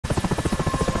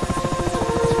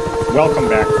Welcome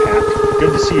back, Pat.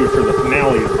 Good to see you for the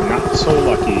finale of Not So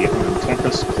Lucky on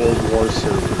Tempest Cold War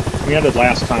server. We ended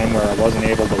last time where I wasn't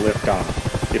able to lift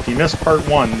off. If you missed part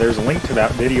 1, there's a link to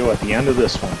that video at the end of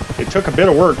this one. It took a bit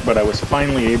of work, but I was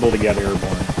finally able to get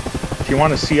airborne. If you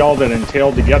want to see all that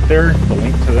entailed to get there, the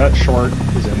link to that short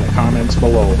is in the comments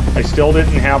below. I still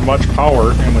didn't have much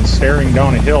power and was staring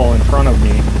down a hill in front of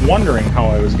me, wondering how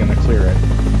I was going to clear it.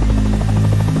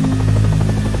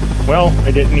 Well,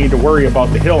 I didn't need to worry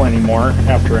about the hill anymore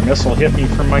after a missile hit me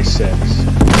from my 6.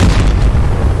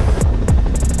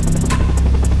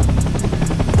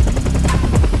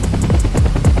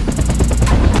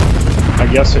 I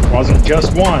guess it wasn't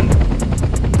just one.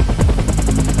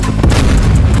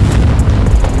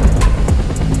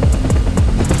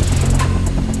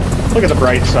 Look at the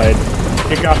bright side.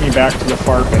 It got me back to the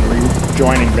FARP and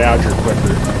rejoining Badger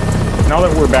quicker. Now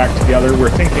that we're back together,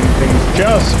 we're thinking things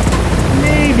just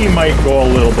maybe might go a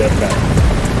little bit better.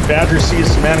 Badger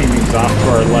sees some enemies off to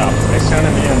our left. I sent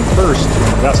him in first to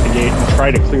investigate and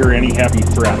try to clear any heavy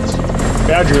threats.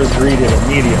 Badger is greeted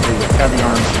immediately with heavy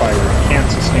arms fire. He can't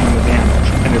sustain the damage,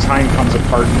 and his hind comes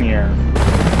apart in the air.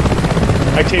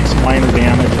 I take some minor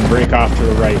damage and break off to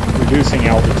the right, reducing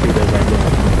altitude as I go.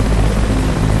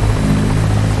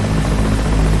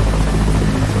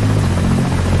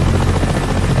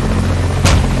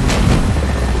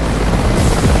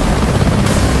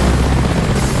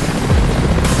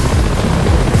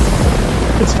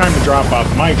 It's time to drop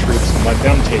off my troops and let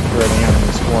them take care of the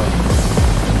enemies for me.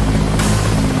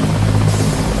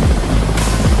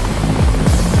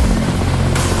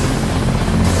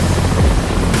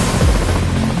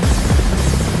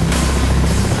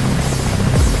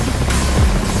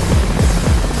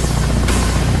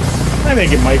 I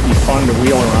think it might be fun to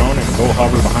wheel around and go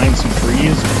hover behind some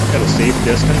trees at a safe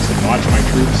distance and watch my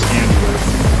troops handiwork.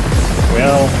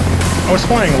 Well, I was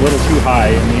flying a little too high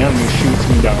and the enemy shoots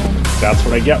me down. That's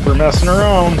what I get for messing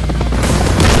around.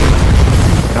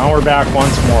 Now we're back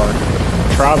once more.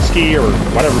 Trotsky, or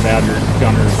whatever Badger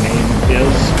gunner's name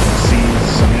is, sees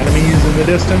some enemies in the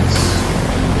distance.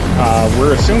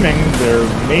 We're assuming there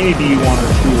may be 1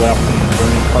 or 2 left in the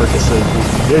burning carcasses we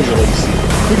can visually see.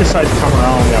 We decide to come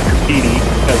around after Petey,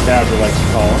 as Badger likes to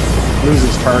call him,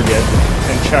 loses target,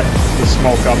 and check the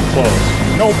smoke up close.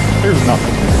 Nope, there's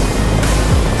nothing there.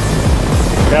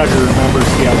 Badger remembers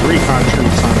he has recon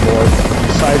troops on board and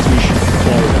decides we should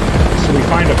deploy them. So we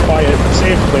find a quiet,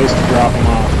 safe place to drop them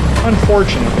off.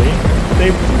 Unfortunately,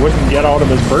 they wouldn't get out of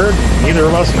his bird, and neither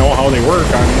of us know how they work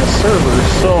on this server,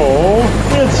 so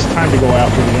it's time to go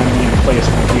after the enemy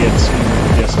emplacement we had seen in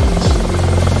the distance.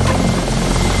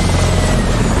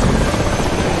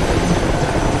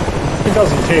 It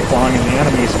doesn't take long and the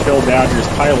enemies kill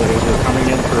Badger's pilot as we're coming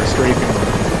in for a strafing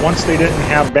run. Once they didn't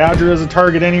have Badger as a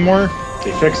target anymore,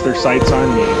 they fixed their sights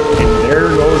on me, and there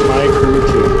goes